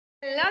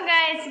Hello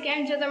guys,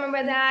 કેમ છો તમે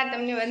બધા?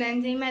 તમને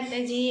બધાને જય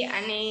માતાજી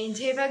અને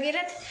જય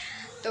ભગીરથ।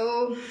 તો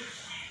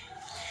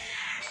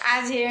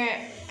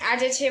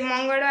આજે છે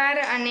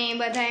મંગળવાર અને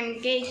બધા એમ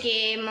કહે કે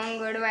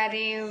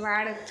મંગળવારે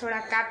વાળ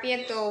થોડા કાપીએ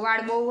તો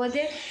વાળ બહુ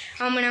વધે।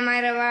 હમણાં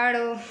મારા વાળ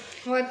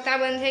વધતા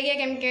બંધ થઈ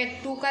ગયા કેમ કે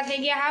ટૂંકા થઈ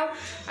ગયા હાવ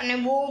અને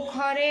બહુ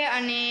ખરે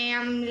અને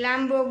આમ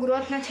લાંબો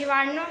ગ્રોથ નથી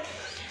વાળનો।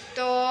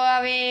 તો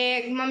હવે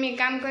મમ્મી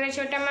કામ કરે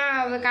છોટામાં,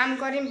 હવે કામ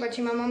કરીને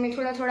પછી મારી મમ્મી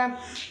થોડા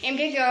એમ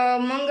કે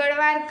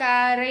મંગળવાર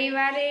કા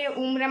રવિવારે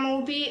ઉમરામાં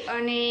ઊભી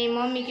અને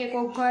મમ્મી કે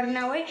કોઈક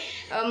ઘરના હોય,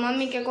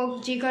 મમ્મી કે કોઈક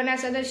જે ઘરના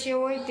સદસ્ય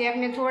હોય તે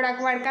આપણે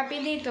થોડાક વાળ કાપી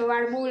દઈ તો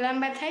વાળ બહુ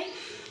લાંબા થાય।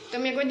 તો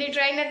મેં કોઈ દી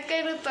ટ્રાય નથી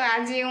કર્યું, તો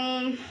આજે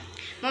હું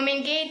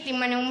મમ્મીને કહી હતી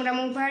મને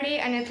ઉમરામાં ઉભાડી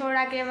અને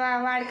થોડાક એવા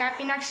વાળ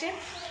કાપી નાખશે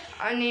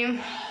અને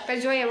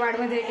પછી જોઈએ વાળ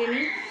વધે કે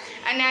નહીં।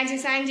 અને આજે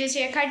સાંજે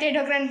છે ખાટી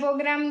ઢોકળાનો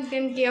પ્રોગ્રામ,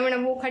 કેમ કે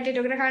હમણાં બહુ ખાટી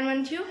ઢોકળા ખાવાનું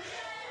મન થયું।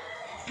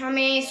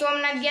 અમે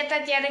સોમનાથ ગયા હતા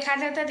ત્યારે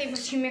ખાધા હતા,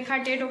 પછી મેં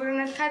ખાટી ઢોકળા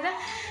નથી ખાધા,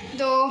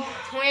 તો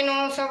હું એનો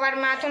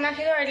સવારમાં માથો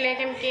નાખી દઉં એટલે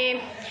કેમ કે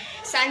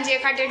સાંજે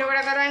ખાટી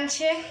ઢોકળા કરવાની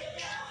છે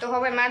તો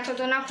હવે માથો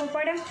તો નાખવો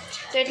પડે।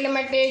 તો એટલે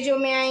માટે જો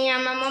મેં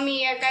અહીંયામાં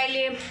મમ્મીએ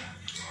કાલે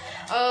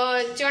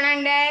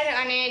ચણાની દાળ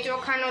અને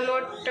ચોખાનો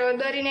લોટ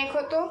દળી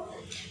નાખ્યો હતો,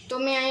 તો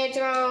મેં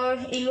અહીંયા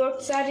એ લોટ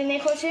સારી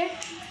નાખ્યો છે।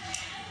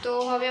 તો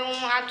હવે હું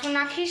આથું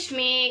નાખીશ।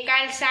 મેં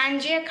કાલ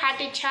સાંજે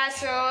ખાટી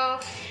છાશ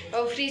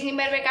ફ્રીજની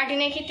બહાર કાઢી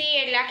નાખી હતી,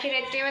 એટલે આખી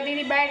રાત રહેવા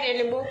દીધી બહાર,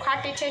 એટલે બહુ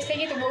ખાટી છાશ થઈ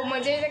ગઈ તો બહુ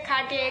મજા આવે,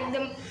 ખાટી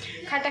એકદમ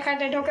ખાટા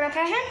ઢોકળા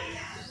થાય।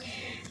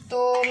 તો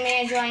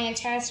મેં જો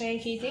અહીંયા છાશ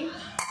રાખી હતી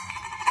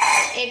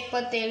એક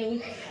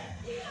પતેલું,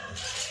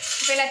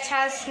 પહેલાં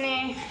છાશને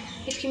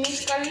એટલી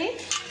મિક્સ કરી લી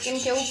કેમ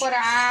કે ઉપર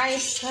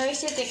આઈસ હોય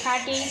છે તે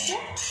ખાટી છે।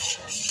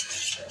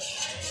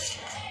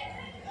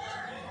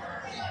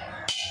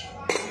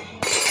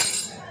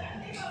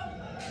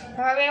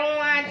 હવે હું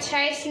આ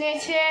છાશને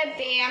છે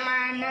તે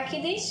આમાં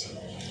નાખી દઈશ।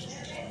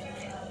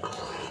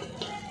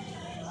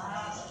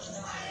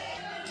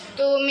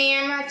 તો મેં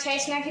આમાં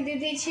છાશ નાખી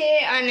દીધી છે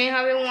અને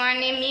હવે હું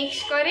આને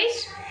મિક્સ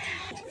કરીશ।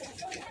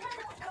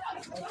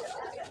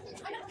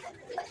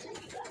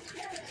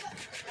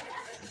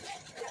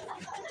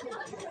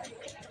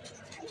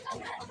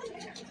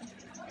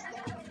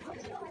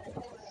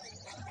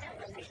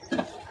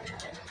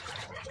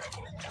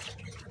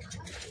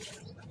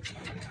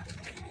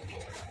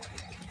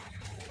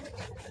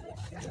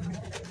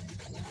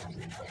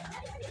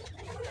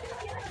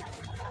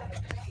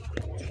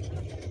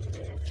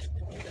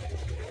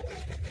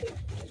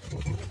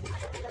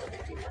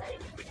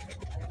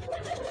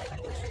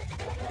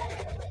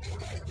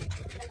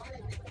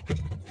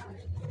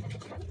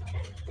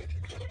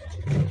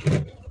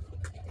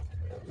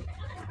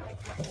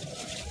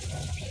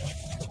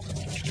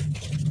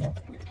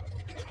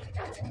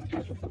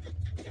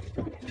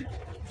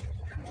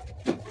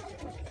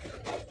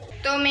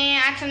 તો મેં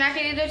આથું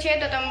નાખી દીધું છે,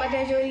 તો તમે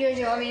બધા જોઈ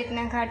લેજો આવી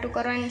રીતના ઘાટું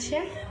કરવાનું છે।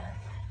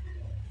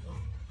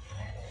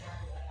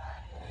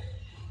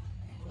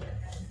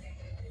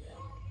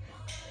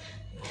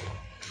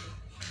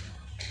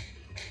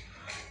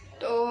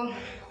 તો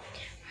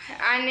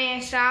આને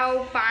સાવ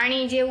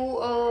પાણી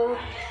જેવું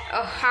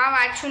હાવ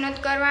આછું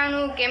નથી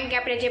કરવાનું, કેમ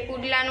કે આપણે જે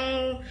પુડલાનું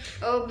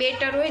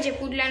બેટર હોય, જે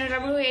પુડલાનું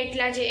રબડું હોય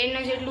એટલા જે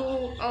એનું જેટલું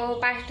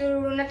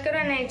પાતળું નથી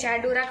કરવાનું, એ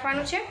જાડું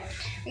રાખવાનું છે।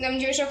 તમે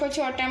જોઈ શકો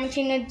છો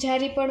અટામથી જ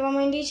જારી પડવા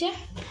માંડી છે,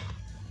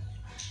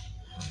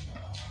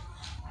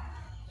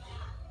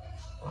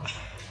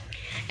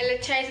 એટલે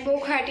છાશ બહુ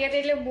ખાટી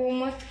હતી એટલે બહુ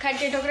મસ્ત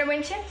ખાટી ઢોકળા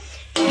બનશે।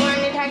 હું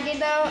આને ઢાંકી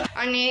દઉં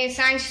અને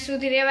સાંજ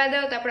સુધી રહેવા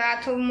દઉં તો આપણો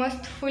આથો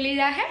મસ્ત ફૂલી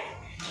જશે।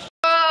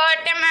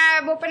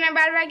 બપોરના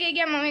 12 વાગી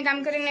ગયા, મમ્મી કામ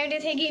કરીને રેડી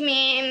થઈ ગઈ,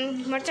 મેં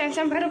મરચાં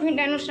સંભારો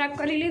ભીંડાનું શાક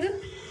કરી લીધું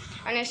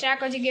અને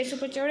શાક હજી ગેસ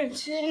ઉપર ચડે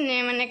છે। ને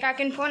મને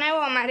કાકીનો ફોન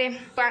આવ્યો, અમારે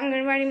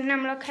આંગણવાડીનું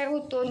નામ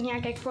લખાવ્યું તો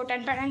ત્યાં કંઈક ફોટા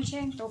પાડવાનું છે,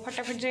 તો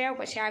ફટાફટ જઈ આવું,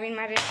 પછી આવીને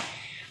મારે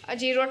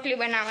હજી રોટલી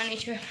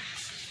બનાવવાની છે।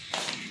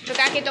 તો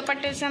કાકી તો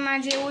પટેલ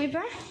સમાજ જે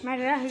ઉભા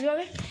મારે રાહ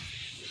જોવે,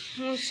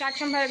 હું શાક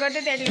સંભાર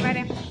કરતી હતી એટલે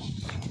મારે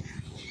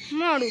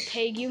મોડું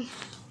થઈ ગયું।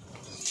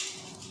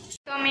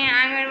 તો મેં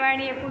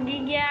આંગણવાડીએ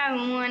પૂગી ગયા,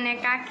 હું અને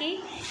કાકી।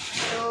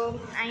 તો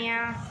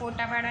અહીંયા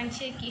ફોટા પાડવાના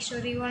છે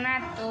કિશોરીઓના,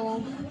 તો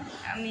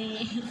અમે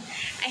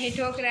અહીં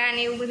ઢોકળા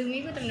અને એવું બધું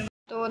મૂક્યું તમને।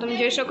 તો તમે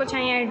જોઈ શકો છો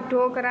અહીંયા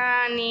ઢોકળા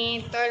અને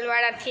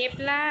તલવાળા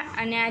થેપલા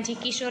અને આ જે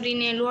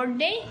કિશોરીને લોટ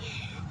દે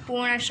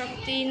પૂર્ણ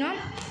શક્તિનો,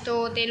 તો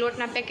તે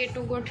લોટના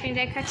પેકેટો ગોઠવી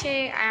રાખ્યા છે,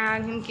 આ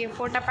જેમ કે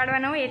ફોટા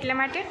પાડવાના હોય એટલા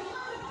માટે।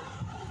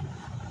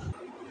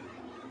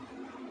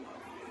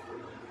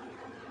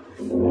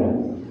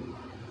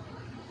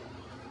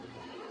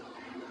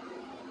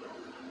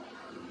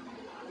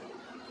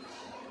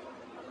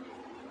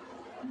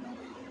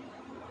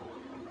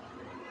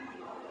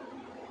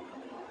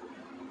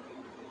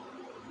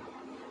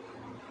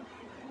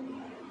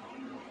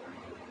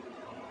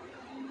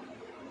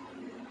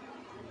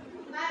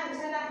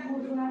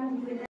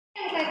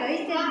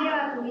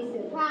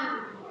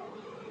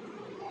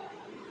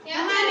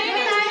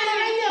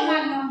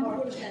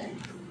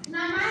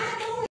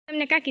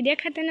 તમને કાકી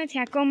દેખાતા નથી,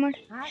 આ કમળ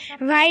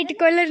વ્હાઈટ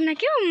કલરના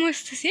કેવો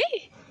મસ્ત છે।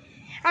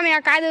 અમે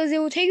આ કાદવ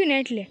જેવું થઈ ગયું ને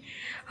એટલે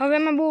હવે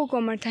એમાં બહુ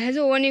કમર થાય.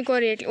 જો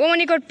ઓનિકોર એટલે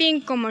ઓનિકોર પિંક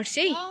કમર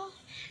છે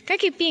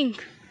કાકી પિંક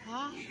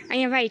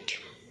અહીંયા વ્હાઈટ.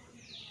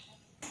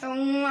 તો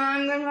હું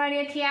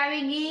આંગણવાડીથી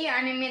આવી ગઈ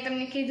અને મેં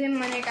તમને કીધું એમ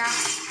મને કા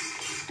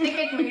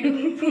ક્રિકેટ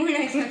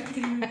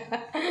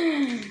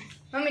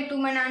મમ્મી તું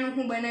મને આનું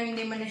હું બનાવી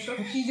દે મને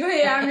શોખી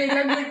જોઈએ આમે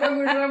લગભગ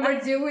પગુડ રબર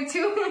જેવું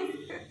છું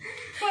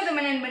હું તો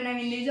મને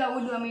બનાવી દે જો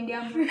ઉડવા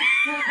મીડિયા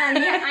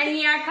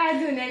આની આ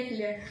ખાધું ને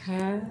એટલે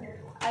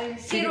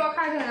શીરો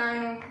ખાધો ને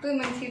આનો તું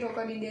મને શીરો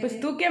કરી દે બસ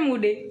તું કેમ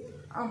ઉડે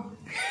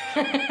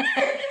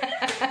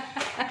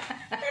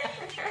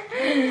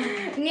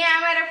ને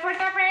અમારા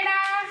ફોટા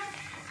પાડ્યા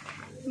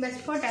બસ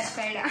ફોટા જ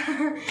પાડ્યા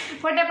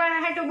ફોટા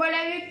પાડવા હાટું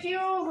બોલાવ્યું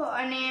છું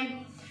અને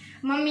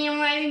મમ્મી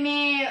હું આવી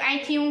મેં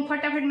અહીંથી હું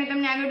ફટાફટ મેં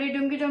તમને આગળ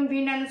વિડીયો કીધું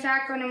ભીંડાનું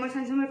શાક અને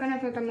મરસાં સમર કરી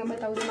નાખ્યો તમને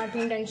બતાવું છું મારું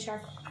ભીંડાનું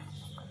શાક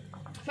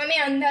મમ્મી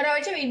અંધારો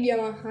આવે છે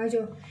વિડીયોમાં હા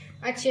જો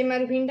આ છે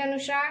મારું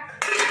ભીંડાનું શાક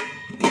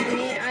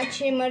અને આ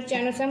છે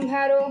મરચાંનો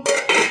સંભારો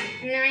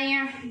અને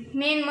અહીંયા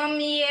મેન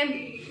મમ્મીએ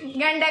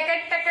ગાંડા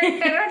કટતા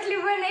કટતા રોટલી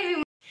બનાવી.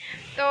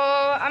 તો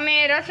અમે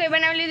રસોઈ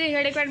બનાવી લીધી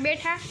ઘડીક વાર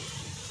બેઠા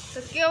તો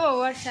કેવો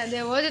વરસાદ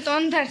એવો હજી તો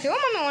અંધાર છે હો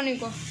મમ્મી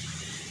ઓનિકો.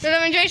 તો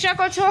તમે જોઈ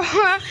શકો છો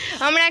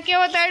હમણાં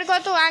કેવો તડકો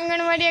હતો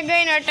આંગણવાડીએ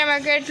ગઈને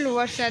અટામાં કેટલું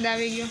વરસાદ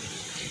આવી ગયો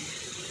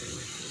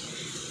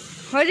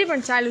હજી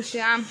પણ ચાલુ છે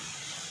આમ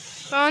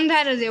તો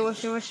અંધાર જ એવો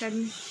છે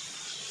વરસાદનો.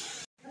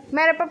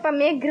 મારા પપ્પા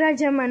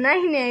મેઘરાજામાં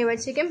નાહીને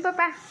આવ્યા છે કેમ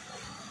પપ્પા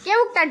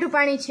કેવું ટાઢું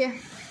પાણી છે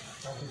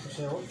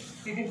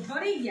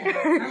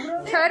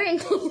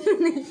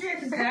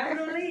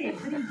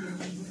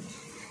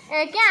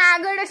ક્યાં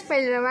આગળ જ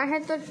પહેલા વાહે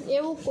તો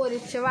એવું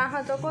કોરી છે વાહ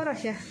તો કરો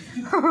છે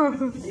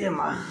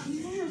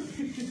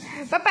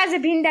પપ્પા જે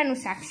ભીંડાનું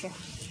શાક છે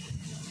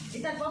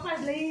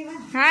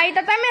હા એ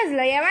તો તમે જ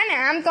લઈ આવ્યા ને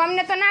આમ તો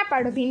અમને તો ના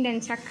પાડો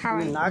ભીંડાનું શાક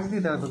ખાવાનું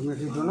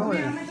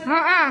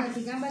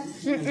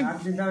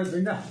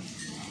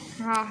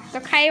હા તો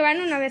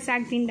ખાવાનું ને હવે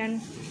શાક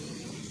ભીંડાનું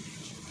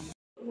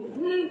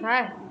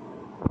હા.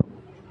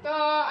 તો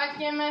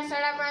અત્યારે મેં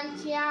 5:30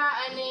 થયા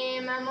અને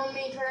મારી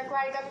મમ્મી થોડાક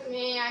વાર કાપી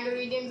મેં આગળ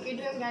વિડીયો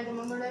કીધું એમ કે આજે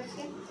મંગળવાર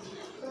છે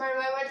તમારો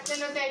ભાઈ વચ્ચે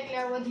નહોતો એટલે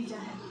વધી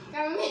જાય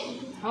મમ્મી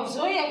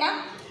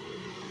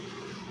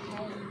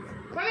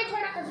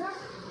થોડાક જ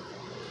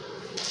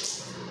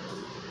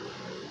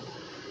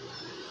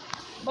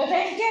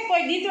બધા કે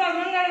કોઈ દીકરા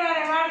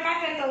મંગળવારે વાળ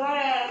કાપે તો વાળ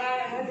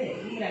વધે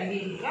ઈરા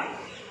બેરી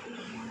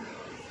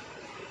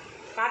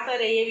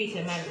કાતરે એવી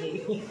છે મારી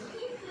જેવી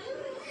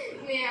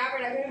મેં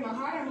આપણા ઘરમાં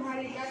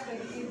હારી કાતર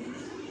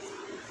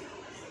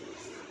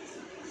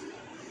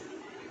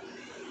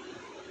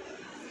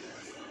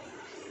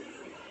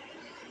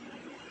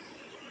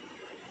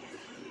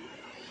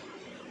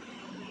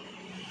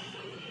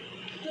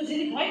તો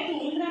જરી ભાઈ તું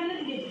ઉંદરા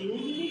નથી દેતી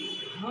ઉંદરી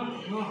હા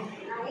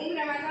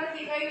ઉંદરામાં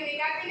નથી કર્યું ને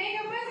કાપી નહીં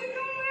તો પછી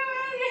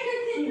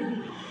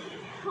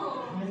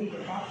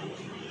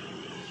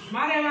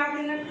મારે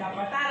વાપરી નથી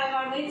કાપા તારા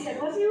વાર નહીં છે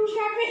પછી હું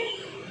કાપી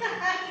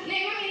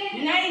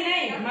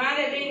નહીં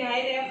મારે બેન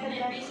હારે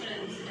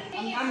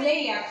આમ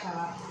લઈ આખા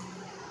વાર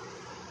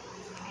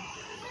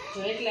જો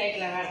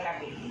એટલા વાર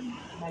કાપી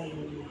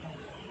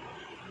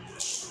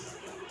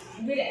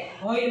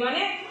હોય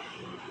મને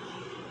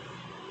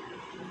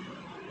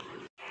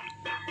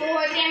તો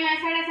અત્યારે મેં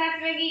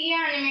 7:30 વાગી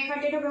ગયા અને મેં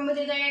ખટે ઠોકર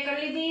બધી તૈયાર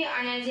કરી લીધી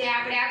અને જે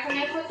આપણે આખો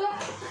નાખ્યો હતો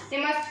તે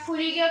મસ્ત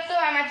ફૂલી ગયો હતો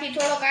આમાંથી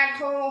થોડોક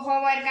આઠો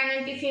હવાર કાનો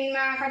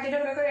ટિફિનમાં ખટે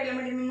ઠોકર કર્યો એટલે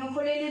માટે મેં નોખો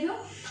લઈ લીધો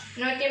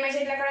અને અત્યારમાં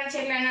જેટલા કરવા છે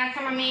એટલા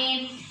નાખામાં મેં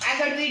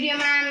આગળ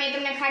વિડીયોમાં મેં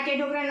તમને ખાટી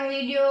ઢોકળાનો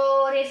વિડીયો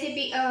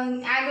રેસીપી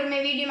આગળ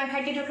મેં વિડીયોમાં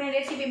ખાટી ઢોકળાની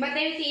રેસીપી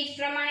બતાવી હતી એ જ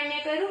પ્રમાણે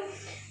મેં કર્યું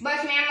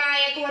બસ મેં આમાં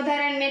એક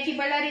વધારાની મેથી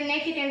પલાળી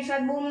નાખી તેનું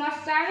સ્વાદ બહુ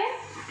મસ્ત આવે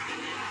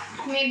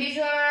મેં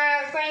બીજું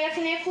કંઈ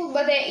નથી નાખ્યું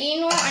બધે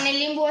ઈનો અને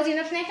લીંબુ હજી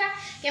નથી નાખ્યા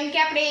કેમ કે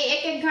આપણે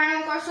એક ઘાણો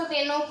કરશો તે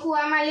નોખું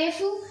આમાં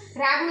લેશું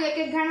રાબડું એક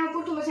ઘાણો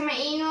પૂરતું પછી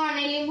એમાં ઈનો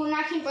અને લીંબુ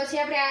નાખીને પછી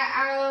આપણે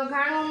આ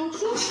ઘાણો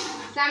મૂકશું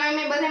તો આમાં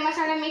મેં બધા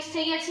મસાલા મિક્સ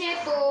થઈ ગયા છે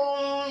તો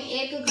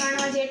એક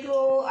ઘાણો જેટલો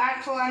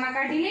આખો આમાં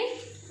કાઢી લઈ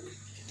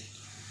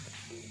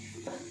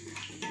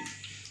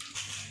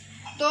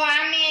તો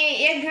આ મેં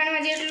એક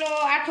ઘાણમાં જેટલો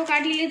આખો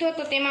કાઢી લીધો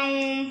તો તેમાં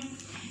હું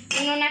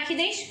ઈનો નાખી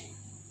દઈશ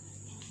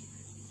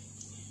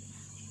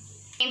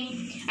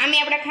આમે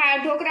આપણા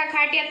ઢોકળા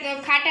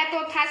ખાટા તો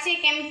થશે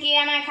કેમ કે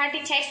આમાં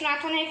ખાટી છાશનો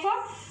આથો નાખ્યો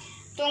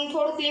તો હું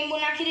થોડુંક લીંબુ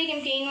નાખી દઈ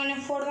કેમ કે ઈનોને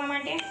ફોડવા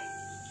માટે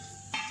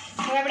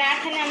હવે આપણે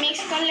આથાને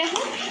મિક્સ કરી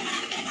લઈશું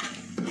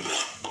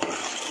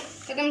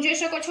તો તમે જોઈ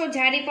શકો છો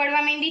જાડી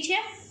પડવા માંડી છે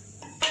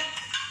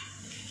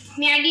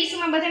મેં આ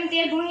ડીશમાં બધાને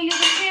તેલ ભૂણી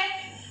લીધું છે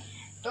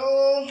તો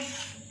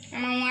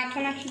આમાં હું આથો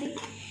નાખી દઈ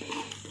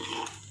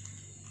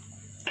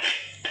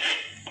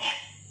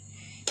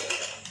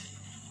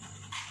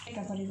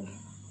ભરી દઉં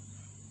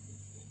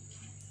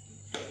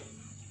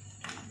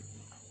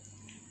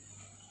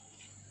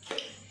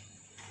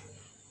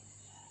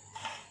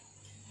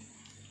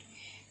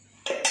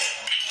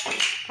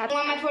હું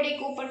આમાં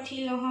થોડીક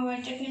ઉપરથી હવે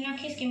ચટણી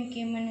નાખીશ કેમ કે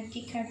મને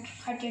તીખા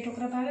ખાટિયા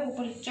ઢોકળા ભાવે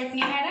ઉપર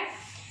ચટણી વાળા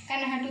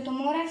કાના હાટું તો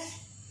મોરાશ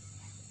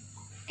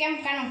કેમ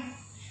કાનો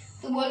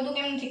તું બોલતું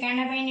કેમ નથી?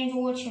 કાનાભાઈને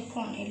જોવો છે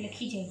ફોન એટલે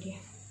ખીજાઈ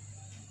ગયા.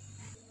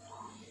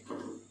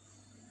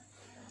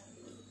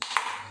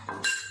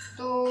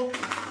 તો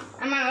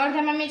આમાં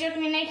અડધામાં મેં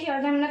ચટણી નાખી,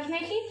 અડધામાં નથી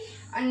નાખી.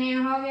 અને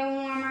હવે હું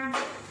આમાં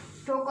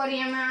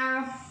ઢોકળિયામાં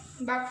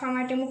બાફવા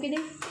માટે મૂકી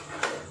દઈ.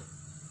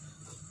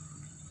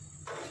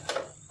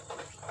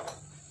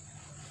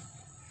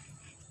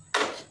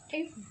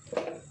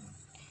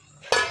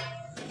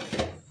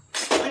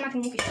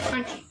 મૂકી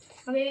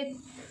હવે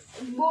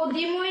બહુ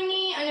ધીમું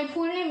નહીં અને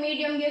ફૂલ નહીં,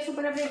 મીડિયમ ગેસ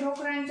ઉપર આપણે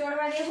ઢોકળાને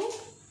ચડવા દેવું.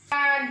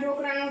 આ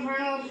ઢોકળાનો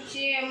ભાણો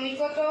જે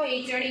મૂક્યો તો એ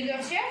ચડી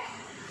ગયો છે.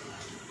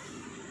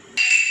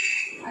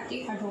 આ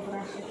તીખા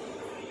ઢોકળા છે,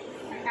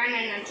 આ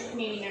કાનાના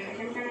ચટણી વિનાના,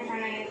 કેમ કે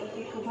કાનાને તો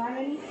તીખું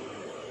ભાવે નહીં.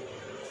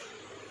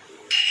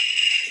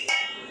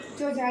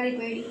 જો જારી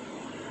પડી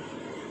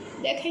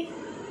દેખાય.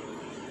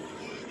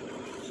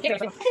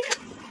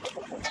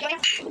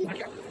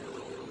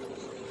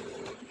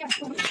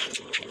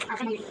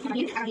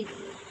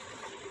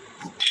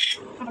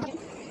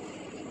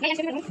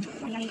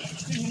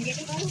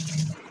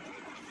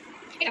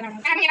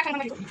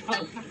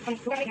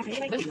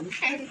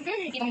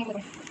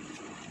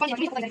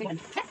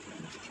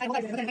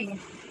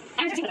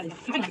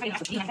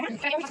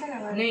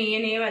 નહીં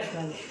એને એવા જ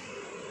ભાવે.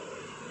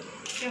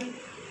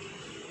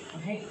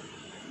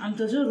 આમ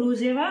તો જો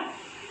રોજ એવા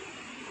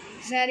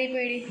સારી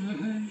પડી.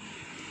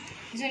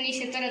 જો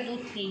નીચે તરત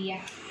ઉઠી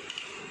ગયા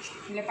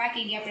એટલે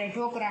પાકી ગયા આપણે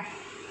ઢોકળા.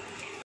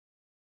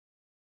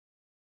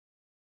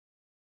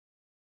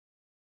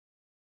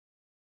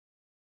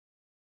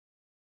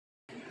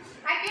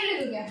 આ કેવું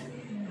લીધું ગયા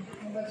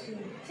બસ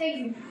થઈ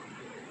ગયું.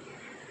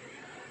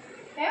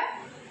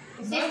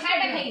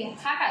 ખાટા થઈ ગયા,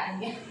 ખાટા થઈ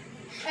ગયા.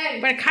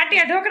 પણ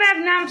ખાટિયા ઢોકળા જ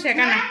નામ છે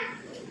કાના.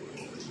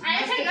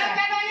 આને છે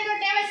નકારવાની તો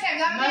ટેવ છે.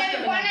 ગમે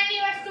એવી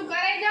કોનાની વસ્તુ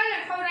કરાઈ દો ને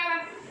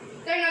ખવડાવવા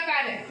તો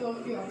નકારે. તો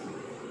કયો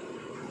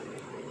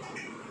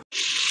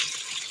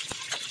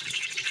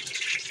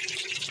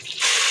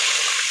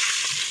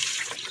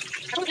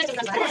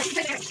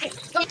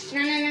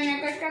નાના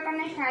કટકા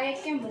તમે ખાય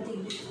કેમ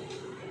વધી ગયું?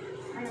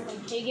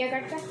 થઈ ગયા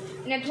કટકા.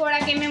 ને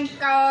થોડાક એમ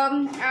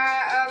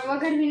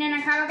વઘાર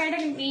વિનાના ખાવા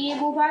કાઢ્યા કેમ કે એ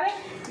બહુ ભાવે.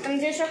 તમે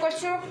જોઈ શકો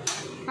છો.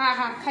 હા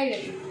હા ખાઈ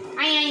લેજો.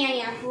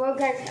 અહીંયા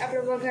વઘાર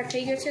આપણો વઘાર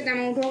થઈ ગયો છે.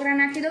 તમે હું ઢોકળા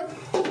નાખી દઉં.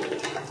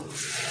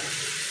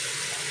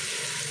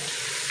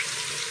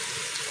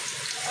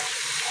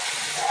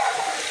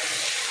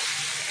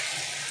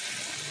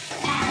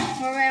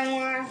 હવે હું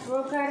આ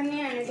વઘારને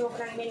અને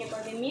ઢોકળાને બેને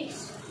કરી મિક્સ.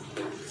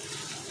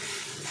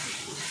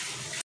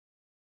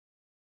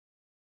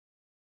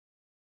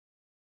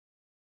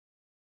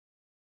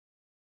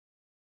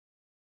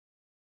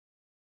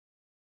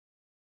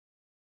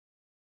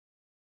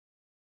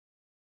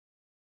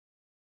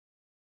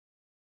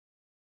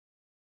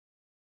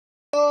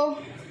 તો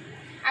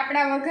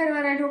આપણા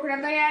વઘારવાળા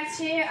ઢોકળા તૈયાર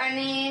છે.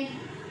 અને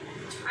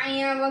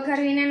અહીંયા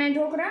વઘાર વિનાના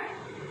ઢોકળા.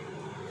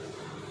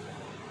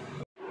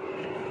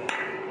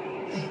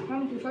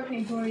 મેં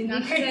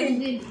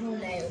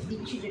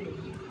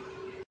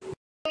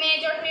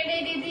ચટણી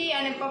દઈ દીધી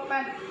અને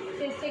પપ્પા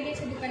ફ્રેશ થઈ ગયા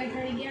છે, દુકાને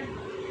ચડી ગયા.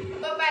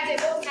 પપ્પા જે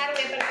બહુ સારું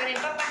વેપાર કરે.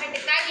 પપ્પા માટે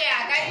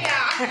કાઢ્યા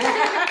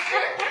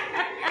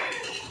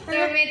તો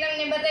મેં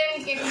તમને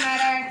બતાવ્યું કે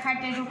મારા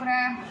ખાટા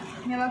ઢોકળા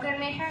મેં વઘાર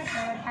નાખ્યા તો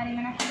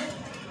થાળીમાં નાખી દઉં.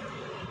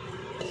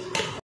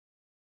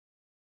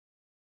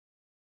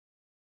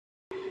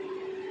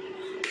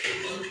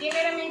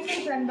 કેમેરામેન છે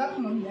પણ ડક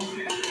મંગા.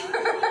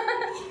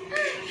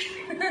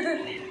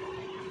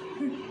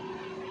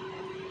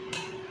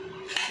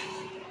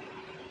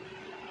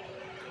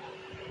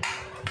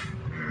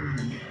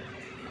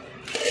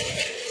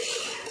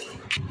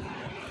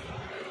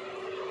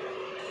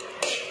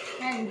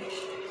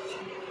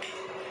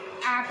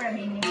 આપણા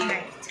બેની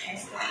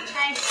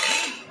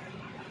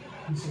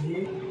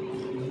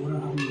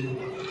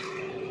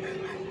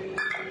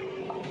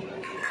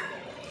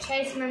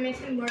છાશમાં મેં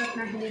છે ને બરફ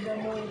નાખી દીધો.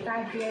 બહુ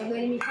તાજી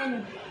ગરમી થાય ને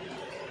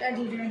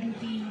તાજી.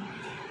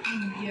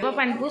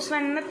 પપ્પાને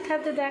પૂછવાનું નથી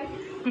થતું તારે?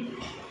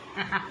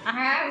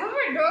 હા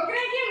પપ્પા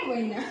ઢોકળા કેમ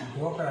હોય ને?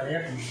 ઢોકળા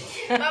એક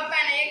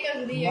પપ્પાને એક જ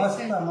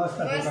રિએક્શન.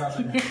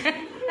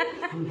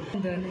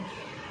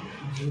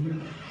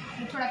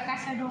 થોડા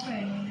કાચા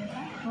ઢોકળા લઈ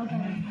લેતા.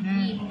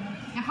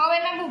 હવે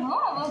ના બહુ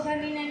વઘાર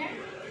વિના.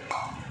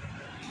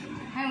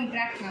 હા હું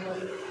પ્રાર્થના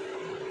બોલું.